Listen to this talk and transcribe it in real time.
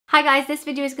Hi guys, this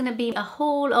video is going to be a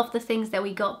haul of the things that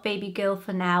we got baby girl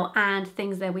for now and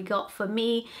things that we got for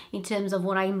me in terms of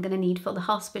what I'm going to need for the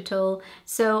hospital.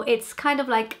 So it's kind of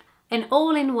like an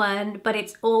all-in-one, but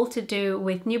it's all to do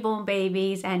with newborn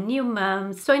babies and new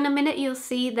mums. So in a minute you'll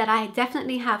see that I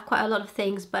definitely have quite a lot of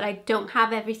things, but I don't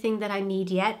have everything that I need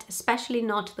yet, especially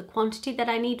not the quantity that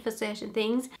I need for certain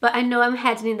things. But I know I'm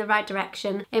heading in the right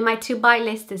direction and my to-buy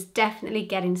list is definitely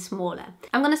getting smaller.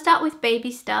 I'm going to start with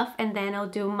baby stuff and then I'll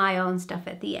do my own stuff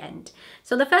at the end.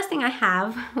 So the first thing I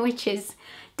have, which is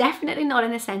definitely not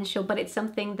an essential, but it's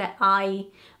something that I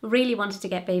really wanted to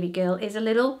get baby girl, is a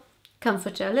little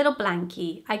comforter, a little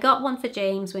blankie. I got one for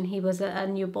James when he was a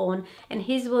newborn, and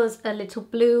his was a little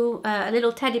blue, a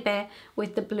little teddy bear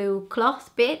with the blue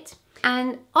cloth bit.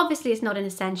 And obviously it's not an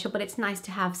essential, but it's nice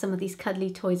to have some of these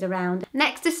cuddly toys around.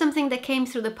 Next is something that came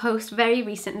through the post very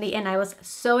recently and I was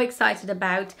so excited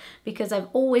about because I've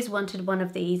always wanted one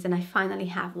of these and I finally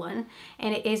have one.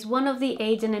 And it is one of the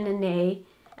Aden and Anais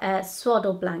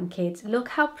swaddle blankets. Look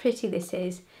how pretty this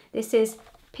is. This is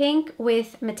pink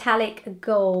with metallic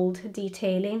gold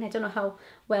detailing. I don't know how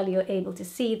well you're able to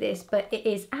see this, but it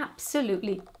is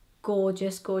absolutely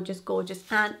gorgeous, gorgeous, gorgeous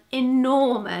and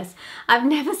enormous. I've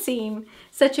never seen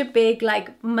such a big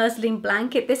like muslin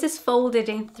blanket. This is folded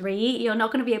in three. You're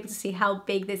not going to be able to see how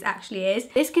big this actually is.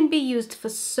 This can be used for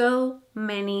so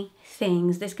many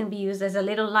things. This can be used as a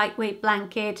little lightweight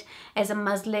blanket, as a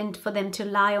muslin for them to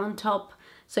lie on top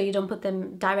so you don't put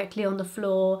them directly on the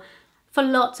floor, for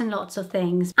lots and lots of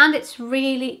things. And it's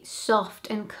really soft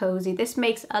and cozy. This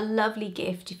makes a lovely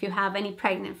gift if you have any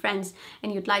pregnant friends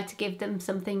and you'd like to give them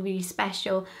something really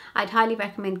special. I'd highly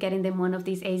recommend getting them one of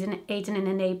these Aden and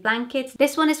Anais blankets.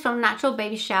 This one is from Natural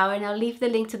Baby Shower and I'll leave the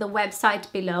link to the website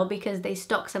below because they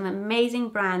stock some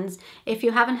amazing brands. If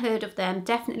you haven't heard of them,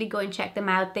 definitely go and check them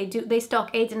out. They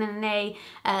stock Aden and Anais,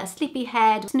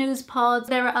 Sleepyhead, Snooze Pods.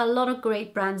 There are a lot of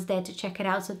great brands there to check it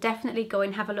out, so definitely go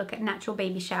and have a look at Natural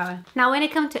Baby Shower. Now when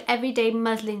it comes to everyday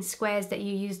muslin squares that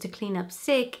you use to clean up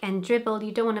sick and dribble,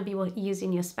 you don't want to be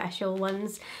using your special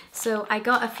ones. So I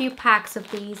got a few packs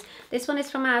of these. This one is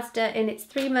from Asda and it's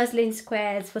 3 muslin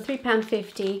squares for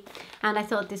 £3.50, and I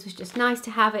thought this was just nice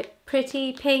to have it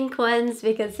pretty pink ones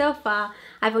because so far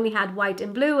I've only had white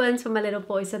and blue ones for my little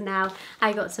boy, so now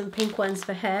I got some pink ones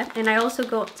for her. And I also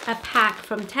got a pack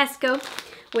from Tesco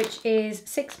which is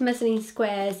 6 muslin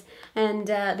squares, and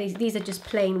these are just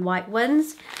plain white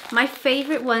ones. My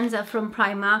favorite ones are from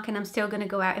Primark and I'm still going to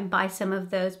go out and buy some of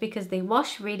those because they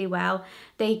wash really well.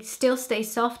 They still stay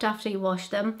soft after you wash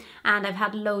them, and I've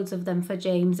had loads of them for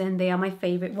James and they are my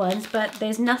favorite ones. But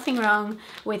there's nothing wrong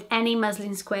with any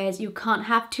muslin squares. You can't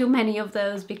have too many of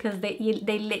those because they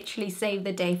literally save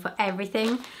the day for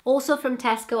everything. Also from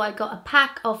Tesco I got a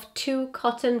pack of 2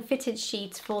 cotton fitted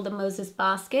sheets for the Moses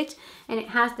basket, and it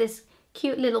has this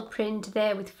cute little print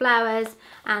there with flowers,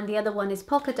 and the other one is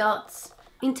polka dots.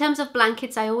 In terms of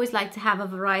blankets, I always like to have a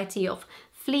variety of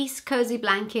fleece cozy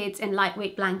blankets and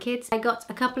lightweight blankets. I got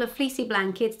a couple of fleecy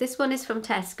blankets. This one is from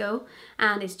Tesco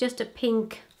and it's just a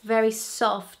pink, very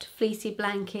soft fleecy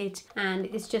blanket, and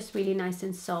it's just really nice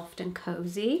and soft and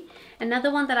cozy.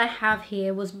 Another one that I have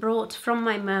here was brought from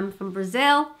my mum from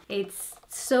Brazil. It's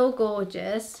so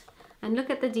gorgeous. And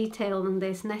look at the detail on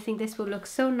this, and I think this will look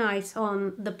so nice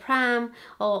on the pram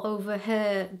or over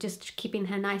her, just keeping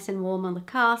her nice and warm on the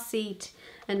car seat.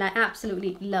 And I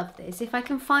absolutely love this. If I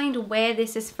can find where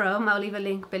this is from, I'll leave a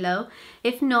link below.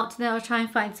 If not, then I'll try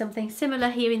and find something similar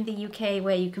here in the UK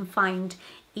where you can find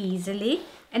easily.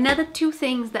 Another 2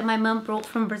 things that my mum brought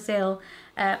from Brazil.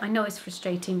 I know it's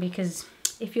frustrating because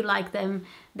if you like them,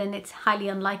 then it's highly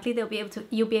unlikely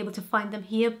you'll be able to find them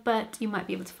here, but you might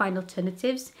be able to find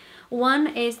alternatives. One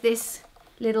is this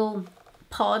little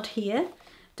pod here.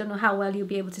 Don't know how well you'll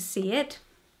be able to see it.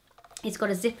 It's got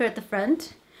a zipper at the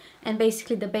front, and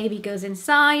basically the baby goes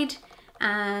inside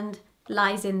and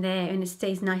lies in there and it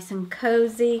stays nice and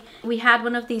cozy. We had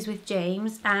one of these with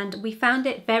James and we found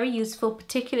it very useful,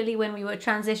 particularly when we were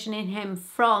transitioning him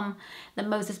from the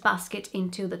Moses basket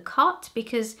into the cot,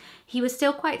 because he was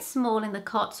still quite small in the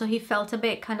cot, so he felt a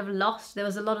bit kind of lost. There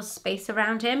was a lot of space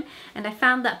around him, and I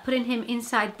found that putting him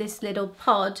inside this little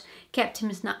pod kept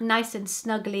him nice and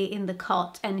snugly in the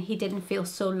cot, and he didn't feel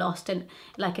so lost and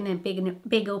like in a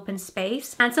big open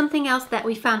space. And something else that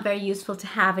we found very useful to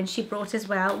have, and she brought as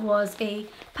well, was a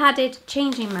padded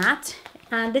changing mat.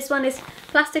 And this one is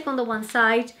plastic on the one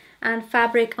side and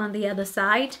fabric on the other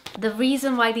side. The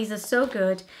reason why these are so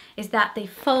good is that they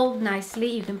fold nicely.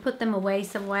 You can put them away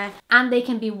somewhere and they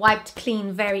can be wiped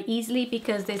clean very easily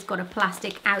because they've got a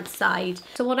plastic outside.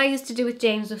 So what I used to do with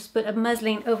James was put a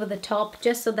muslin over the top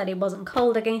just so that it wasn't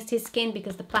cold against his skin,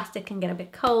 because the plastic can get a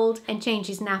bit cold, and change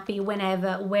his nappy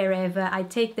whenever, wherever. I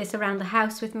take this around the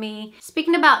house with me.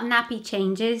 Speaking about nappy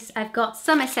changes, I've got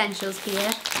some essentials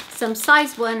here. Some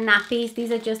size 1 nappies.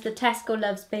 These are just the Tesco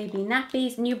Loves Baby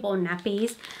nappies, newborn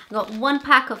nappies. I've got 1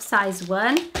 pack of size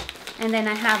 1, and then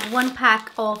I have 1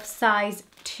 pack of size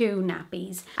 2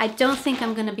 nappies. I don't think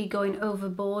I'm going to be going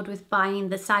overboard with buying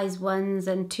the size 1s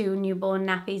and 2 newborn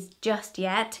nappies just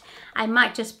yet. I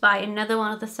might just buy another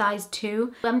one of the size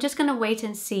 2. I'm just going to wait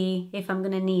and see if I'm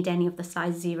going to need any of the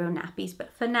size 0 nappies.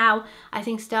 But for now, I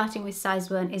think starting with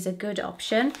size 1 is a good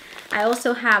option. I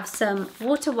also have some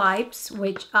water wipes,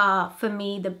 which are for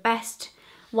me the best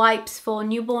wipes for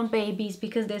newborn babies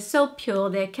because they're so pure,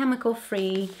 they're chemical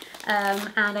free,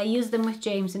 and I used them with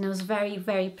James and I was very,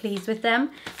 very pleased with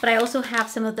them. But I also have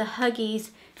some of the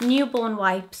Huggies newborn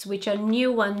wipes, which are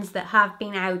new ones that have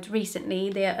been out recently.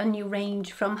 They're a new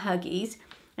range from Huggies,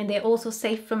 and they're also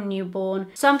safe from newborn.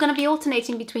 So I'm going to be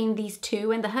alternating between these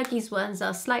two, and the Huggies ones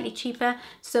are slightly cheaper,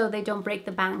 so they don't break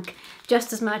the bank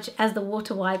just as much as the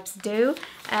water wipes do.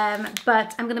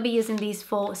 But I'm going to be using these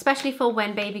for, especially for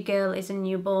when baby girl is a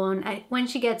newborn. When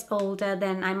she gets older,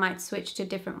 then I might switch to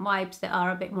different wipes that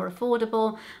are a bit more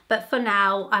affordable. But for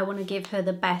now, I want to give her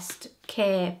the best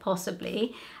care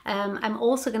possibly. I'm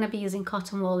also going to be using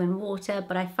cotton wool and water,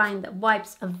 but I find that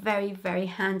wipes are very, very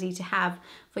handy to have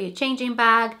for your changing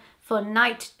bag, for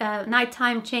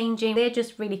nighttime changing. They're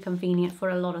just really convenient for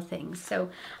a lot of things, so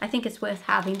I think it's worth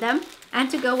having them. And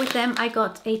to go with them, I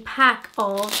got a pack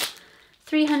of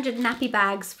 300 nappy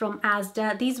bags from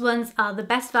Asda. These ones are the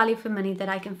best value for money that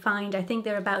I can find. I think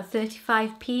they're about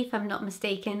 35p if I'm not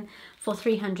mistaken for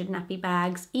 300 nappy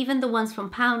bags. Even the ones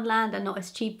from Poundland are not as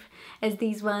cheap as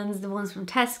these ones, the ones from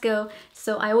Tesco.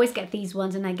 So I always get these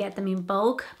ones, and I get them in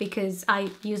bulk because I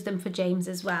use them for James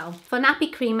as well. For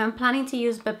nappy cream, I'm planning to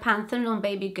use Bedtime on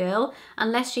baby girl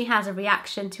unless she has a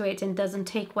reaction to it and doesn't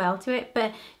take well to it.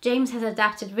 But James has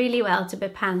adapted really well to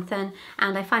Bedtime,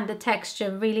 and I find the texture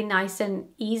really nice and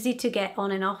easy to get on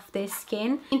and off their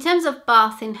skin. In terms of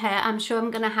bathing her, I'm sure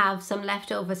I'm gonna have some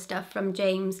leftover stuff from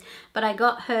James, but I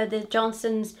got her the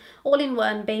Johnson's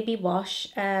all-in-one baby wash,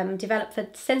 developed for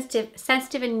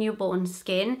sensitive and newborn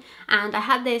skin, and I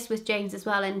had this with James as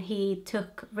well, and he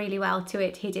took really well to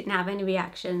it. He didn't have any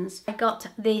reactions. I got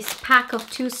this pack of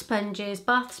 2 sponges,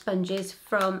 bath sponges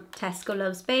from Tesco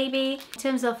Loves Baby. In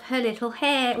terms of her little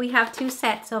hair, we have 2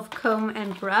 sets of comb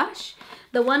and brush.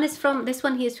 The one is from, this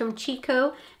one here is from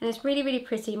Chico, and it's really, really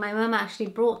pretty. My mum actually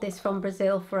brought this from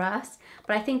Brazil for us,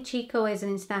 but I think Chico is an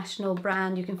international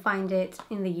brand. You can find it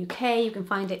in the UK, you can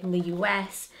find it in the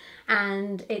US,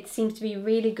 and it seems to be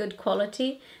really good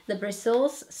quality, the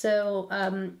bristles. So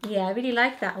yeah, I really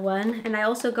like that one. And I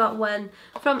also got one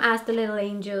from As the Little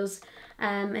Angels,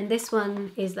 and this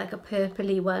one is like a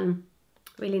purpley one.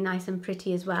 Really nice and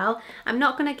pretty as well. I'm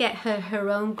not going to get her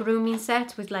own grooming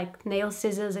set with like nail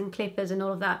scissors and clippers and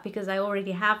all of that because I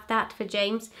already have that for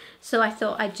James. So I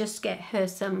thought I'd just get her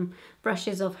some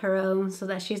brushes of her own so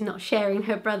that she's not sharing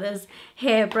her brother's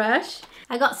hairbrush.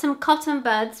 I got some cotton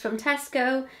buds from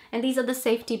Tesco, and these are the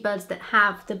safety buds that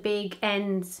have the big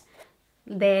ends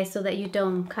there so that you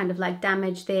don't kind of like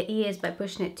damage their ears by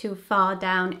pushing it too far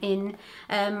down in.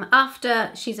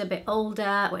 After she's a bit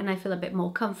older, when I feel a bit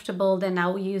more comfortable, then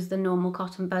I'll use the normal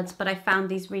cotton buds, but I found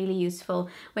these really useful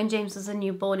when James was a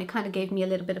newborn. It kind of gave me a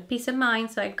little bit of peace of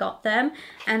mind, so I got them.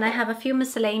 And I have a few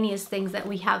miscellaneous things that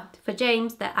we have for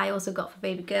James that I also got for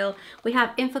baby girl. We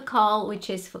have Infocol, which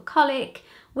is for colic,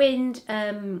 wind,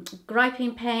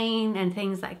 griping pain and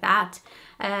things like that,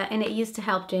 and it used to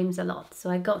help James a lot, so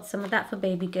I got some of that for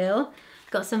baby girl.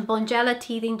 Got some Bonjela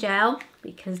teething gel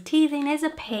because teething is a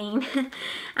pain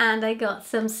and I got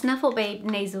some Snuffle Babe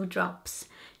nasal drops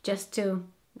just to,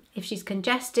 if she's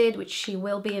congested, which she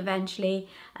will be eventually,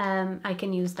 I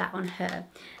can use that on her.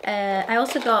 I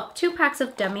also got 2 packs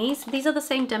of dummies. These are the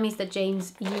same dummies that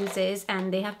James uses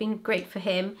and they have been great for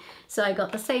him, so I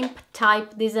got the same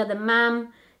type. These are the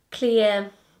MAM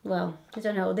Clear, well, I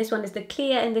don't know, this one is the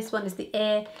clear and this one is the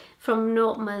air from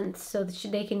 0 months, so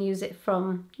that they can use it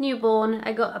from newborn.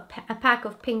 I got a pack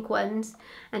of pink ones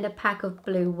and a pack of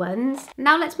blue ones.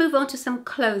 Now let's move on to some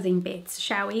clothing bits,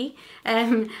 shall we?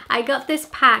 I got this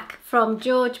pack from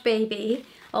George Baby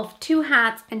of 2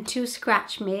 hats and 2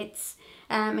 scratch mitts.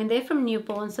 and they're from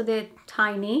newborn, so they're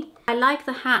tiny. I like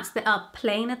the hats that are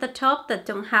plain at the top, that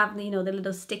don't have, you know, the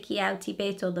little sticky outy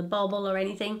bit or the bobble or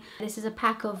anything. This is a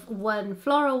pack of one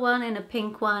floral one and a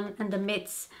pink one, and the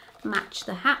mitts match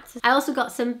the hats. I also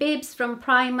got some bibs from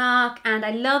Primark, and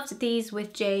I loved these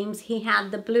with James. He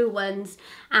had the blue ones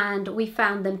and we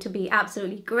found them to be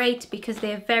absolutely great because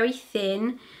they're very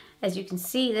thin. As you can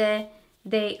see there,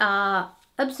 they are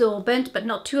absorbent but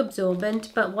not too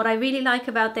absorbent. But what I really like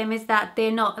about them is that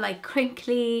they're not like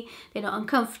crinkly, they're not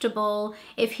uncomfortable.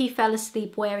 If he fell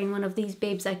asleep wearing one of these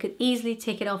bibs, I could easily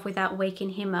take it off without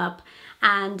waking him up,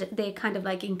 and they're kind of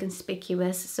like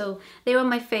inconspicuous. So they were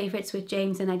my favorites with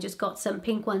James, and I just got some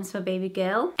pink ones for baby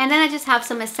girl. And then I just have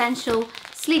some essential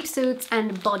sleep suits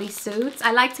and body suits.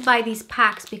 I like to buy these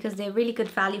packs because they're really good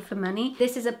value for money.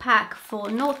 This is a pack for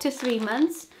 0 to 3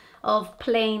 months of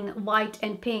plain white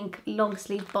and pink long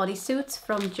sleeve bodysuits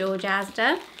from George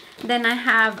Asda. Then I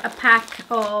have a pack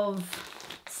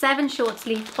of 7 short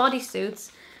sleeve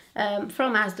bodysuits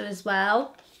from Asda as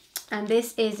well, and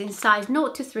this is in size 0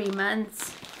 to 3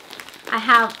 months. I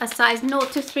have a size 0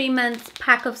 to 3 months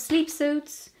pack of sleep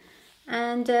suits,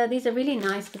 and these are really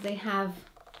nice because they have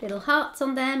little hearts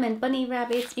on them and bunny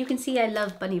rabbits. You can see I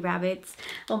love bunny rabbits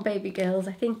on baby girls.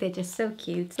 I think they're just so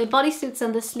cute. The bodysuits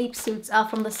and the sleep suits are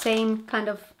from the same kind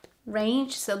of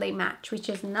range, so they match, which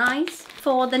is nice.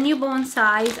 For the newborn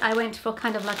size, I went for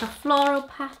kind of like a floral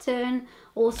pattern,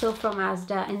 also from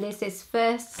Asda, and this is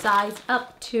first size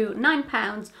up to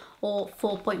 £9 or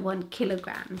 4.1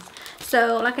 kilograms.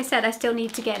 So like I said, I still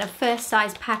need to get a first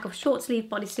size pack of short sleeve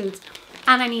bodysuits,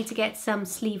 and I need to get some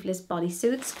sleeveless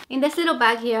bodysuits. In this little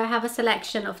bag here, I have a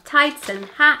selection of tights and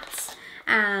hats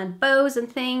and bows and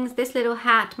things. This little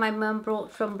hat my mum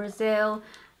brought from Brazil.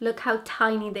 Look how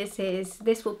tiny this is.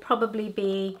 This will probably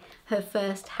be her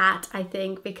first hat, I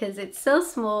think, because it's so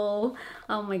small.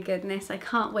 Oh my goodness, I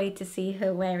can't wait to see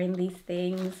her wearing these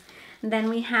things. And then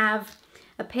we have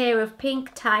a pair of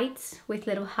pink tights with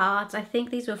little hearts. I think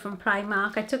these were from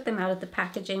Primark. I took them out of the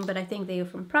packaging, but I think they were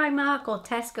from Primark or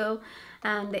Tesco.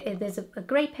 And there's a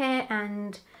grey pair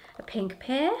and a pink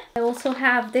pair. I also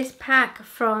have this pack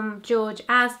from George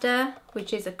Asda,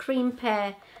 which is a cream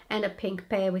pair and a pink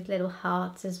pair with little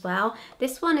hearts as well.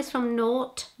 This one is from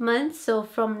 0 months, so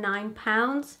from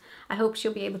 £9. I hope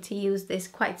she'll be able to use this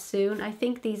quite soon. I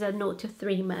think these are 0 to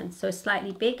 3 months, so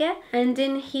slightly bigger. And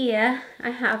in here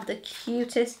I have the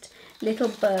cutest little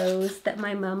bows that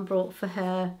my mum brought for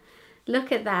her.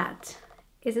 Look at that.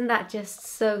 Isn't that just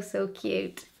so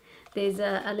cute? There's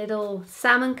a little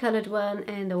salmon coloured one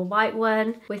and a white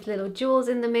one with little jewels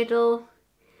in the middle.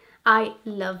 I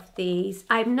love these.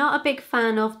 I'm not a big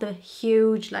fan of the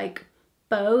huge like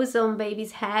bows on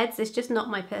babies' heads. It's just not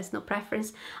my personal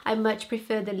preference. I much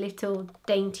prefer the little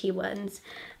dainty ones,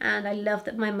 and I love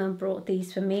that my mum brought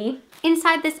these for me.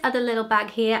 Inside this other little bag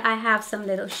here, I have some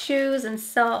little shoes and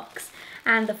socks,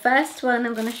 and the first one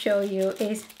I'm going to show you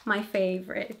is my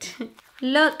favourite.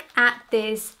 Look at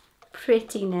this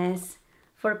prettiness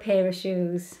for a pair of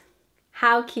shoes.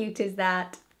 How cute is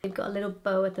that? They've got a little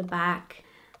bow at the back,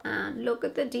 and look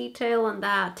at the detail on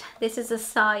that. This is a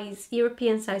size,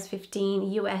 European size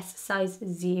 15, US size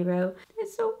 0.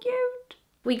 It's so cute.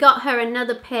 We got her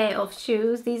another pair of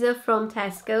shoes. These are from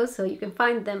Tesco, so you can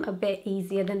find them a bit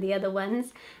easier than the other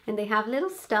ones, and they have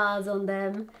little stars on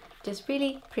them. Just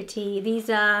really pretty. These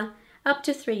are up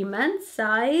to 3 months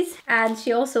size, and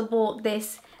she also bought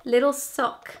this little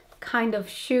sock kind of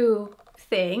shoe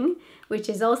thing, which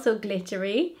is also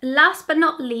glittery. Last but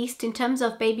not least, in terms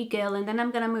of baby girl, and then I'm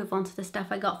gonna move on to the stuff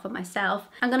I got for myself,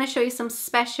 I'm gonna show you some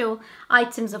special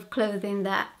items of clothing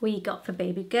that we got for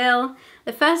baby girl.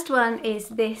 The first one is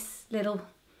this little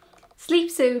sleep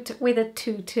suit with a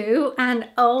tutu, and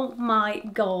oh my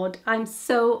god, I'm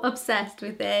so obsessed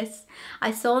with this.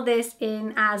 I saw this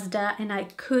in Asda and I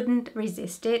couldn't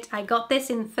resist it. I got this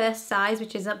in first size,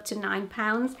 which is up to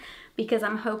 £9, because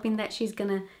I'm hoping that she's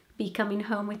gonna be coming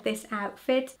home with this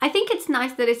outfit. I think it's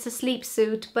nice that it's a sleep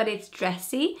suit, but it's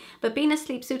dressy. But being a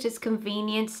sleep suit is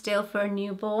convenient still for a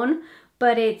newborn,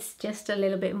 but it's just a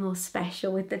little bit more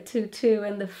special with the tutu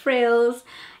and the frills.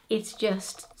 It's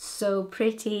just so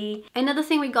pretty. Another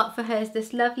thing we got for her is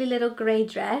this lovely little grey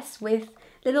dress with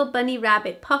little bunny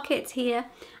rabbit pockets here,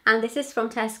 and this is from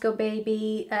Tesco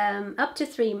Baby, up to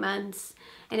 3 months.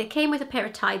 And it came with a pair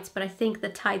of tights, but I think the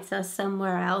tights are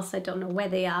somewhere else. I don't know where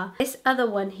they are. This other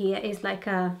one here is like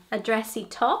a dressy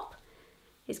top.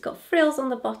 It's got frills on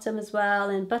the bottom as well,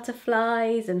 and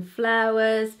butterflies and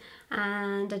flowers.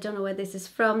 And I don't know where this is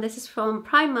from. This is from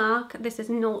Primark. This is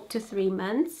 0 to 3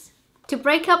 months. To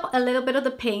break up a little bit of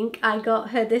the pink, I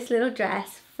got her this little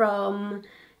dress from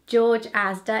George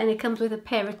Asda, and it comes with a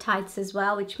pair of tights as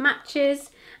well, which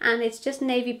matches, and it's just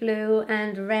navy blue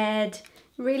and red.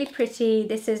 Really pretty.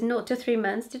 This is 0 to 3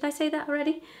 months. Did I say that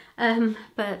already?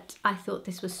 But I thought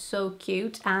this was so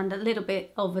cute and a little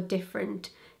bit of a different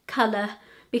colour,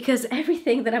 because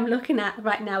everything that I'm looking at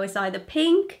right now is either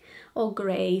pink or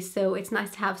grey, so it's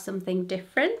nice to have something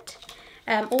different.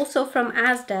 Also from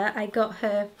Asda, I got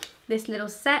her this little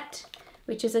set,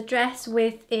 which is a dress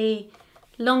with a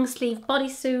long sleeve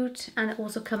bodysuit, and it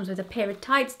also comes with a pair of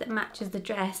tights that matches the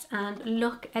dress. And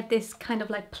look at this kind of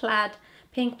like plaid,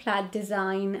 pink plaid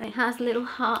design. It has little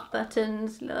heart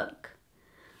buttons, look.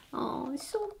 Oh, it's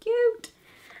so cute.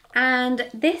 And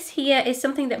this here is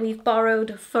something that we've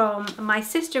borrowed from my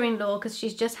sister-in-law, because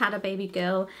she's just had a baby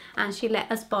girl, and she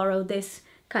let us borrow this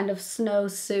kind of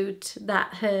snowsuit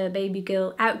that her baby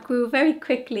girl outgrew very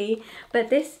quickly. But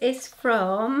this is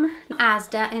from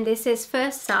Asda, and this is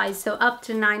first size, so up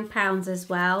to £9 as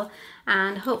well,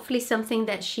 and hopefully something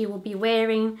that she will be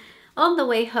wearing on the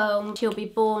way home. She'll be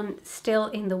born still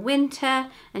in the winter,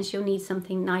 and she'll need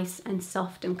something nice and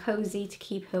soft and cozy to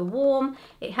keep her warm.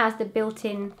 It has the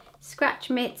built-in scratch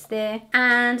mitts there.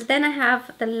 And then I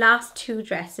have the last two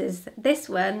dresses. This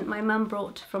one my mum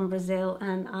brought from Brazil,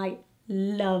 and I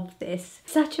love this.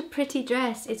 Such a pretty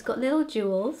dress. It's got little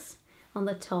jewels on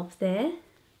the top there,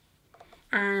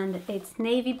 and it's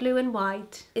navy blue and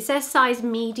white. It says size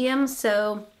medium,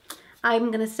 so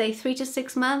I'm gonna say 3 to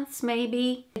 6 months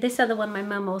maybe. This other one my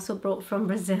mum also brought from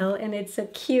Brazil, and it's a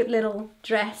cute little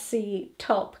dressy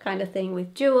top kind of thing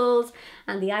with jewels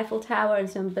and the Eiffel Tower and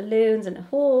some balloons and a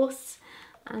horse,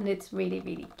 and it's really,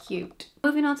 really cute.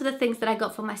 Moving on to the things that I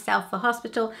got for myself for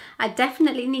hospital. I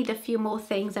definitely need a few more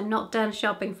things. I'm not done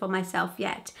shopping for myself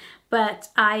yet, but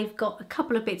I've got a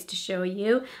couple of bits to show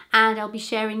you, and I'll be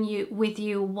sharing with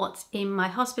you what's in my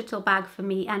hospital bag for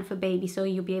me and for baby, so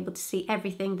you'll be able to see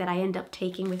everything that I end up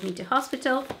taking with me to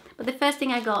hospital. But the first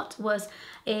thing I got was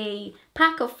a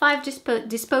pack of 5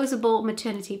 disposable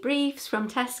maternity briefs from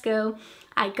Tesco.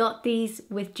 I got these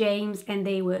with James, and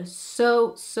they were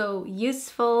so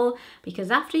useful,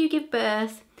 because after you give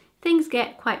birth, things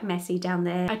get quite messy down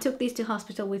there. I took these to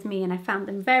hospital with me, and I found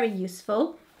them very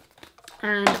useful.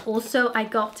 And also I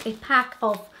got a pack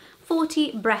of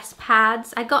 40 breast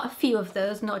pads. I got a few of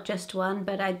those, not just one,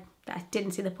 but I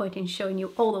didn't see the point in showing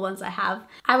you all the ones I have.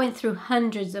 I went through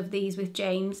hundreds of these with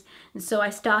James, and so I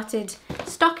started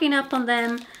stocking up on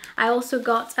them. I also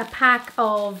got a pack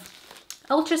of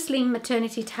ultra slim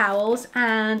maternity towels,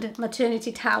 and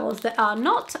maternity towels that are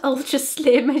not ultra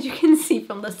slim, as you can see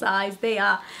from the size. They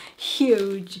are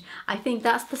huge. I think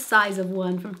that's the size of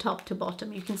one from top to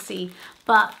bottom, you can see.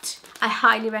 But I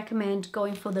highly recommend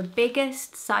going for the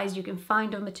biggest size you can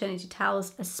find of maternity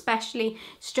towels, especially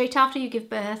straight after you give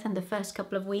birth and the first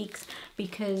couple of weeks,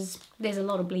 because there's a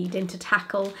lot of bleeding to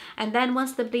tackle. And then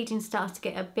once the bleeding starts to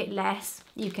get a bit less,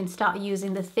 you can start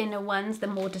using the thinner ones, the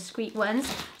more discreet ones.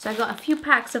 So I got a few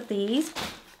packs of these,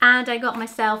 and I got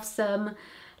myself some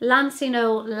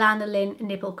Lancino Lanolin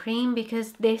nipple cream,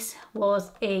 because this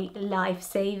was a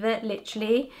lifesaver,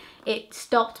 literally. It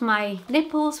stopped my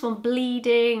nipples from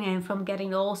bleeding and from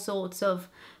getting all sorts of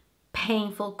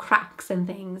painful cracks and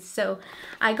things. So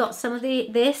I got some of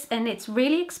this, and it's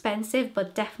really expensive,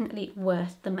 but definitely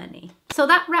worth the money. So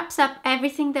that wraps up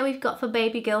everything that we've got for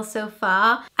baby girl so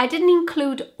far. I didn't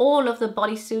include all of the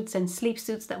bodysuits and sleep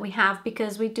suits that we have,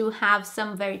 because we do have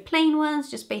some very plain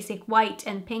ones, just basic white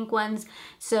and pink ones,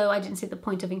 so I didn't see the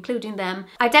point of including them.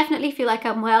 I definitely feel like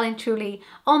I'm well and truly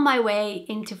on my way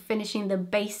into finishing the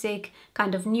basic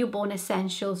kind of newborn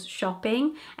essentials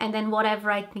shopping, and then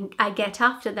whatever I think I get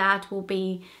after that will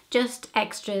be just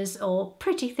extras or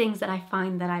pretty things that I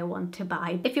find that I want to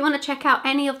buy. If you want to check out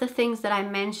any of the things that I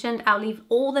mentioned, I'll leave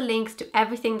all the links to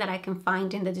everything that I can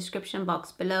find in the description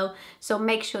box below, so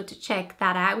make sure to check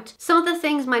that out. Some of the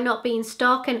things might not be in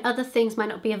stock, and other things might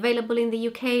not be available in the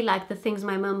UK, like the things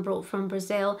my mum brought from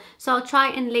Brazil, so I'll try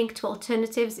and link to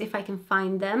alternatives if I can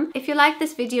find them. If you like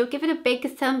this video, give it a big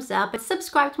thumbs up and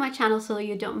subscribe to my channel so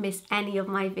you don't miss any of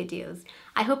my videos.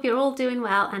 I hope you're all doing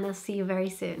well, and I'll see you very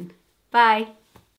soon. Bye!